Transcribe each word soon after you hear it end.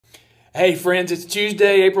Hey friends, it's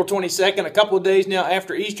Tuesday, April 22nd, a couple of days now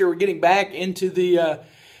after Easter. We're getting back into the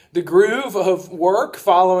groove of work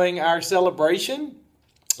following our celebration.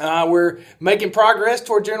 We're making progress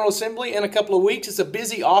toward General Assembly in a couple of weeks. It's a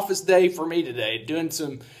busy office day for me today, doing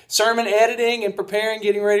some sermon editing and preparing,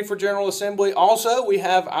 getting ready for General Assembly. Also, we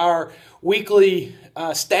have our weekly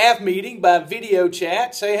staff meeting by video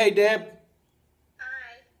chat. Say hey, Deb. Hi.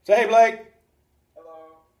 Say hey, Blake.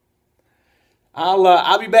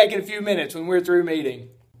 I'll be back in a few minutes when we're through meeting.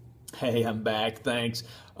 Hey, I'm back. Thanks.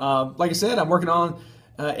 Like I said, I'm working on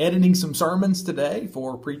editing some sermons today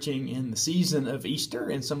for preaching in the season of Easter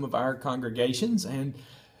in some of our congregations. And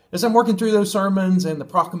as I'm working through those sermons and the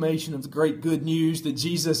proclamation of the great good news that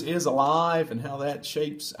Jesus is alive and how that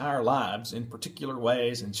shapes our lives in particular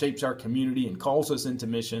ways and shapes our community and calls us into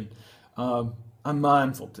mission, I'm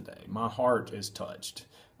mindful today. My heart is touched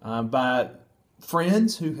by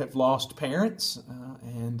friends who have lost parents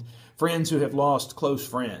and friends who have lost close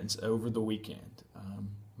friends over the weekend.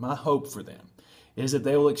 My hope for them is that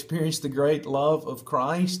they will experience the great love of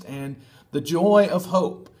Christ and the joy of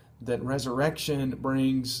hope that resurrection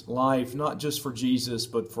brings life, not just for Jesus,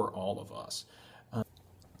 but for all of us.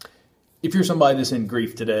 If you're somebody that's in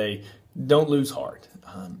grief today, don't lose heart.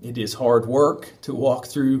 It is hard work to walk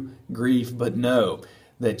through grief, but know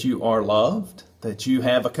that you are loved, that you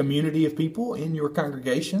have a community of people in your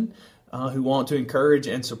congregation who want to encourage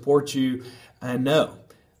and support you, and know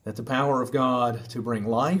that the power of God to bring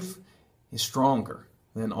life is stronger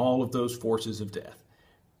than all of those forces of death.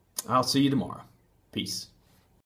 I'll see you tomorrow. Peace.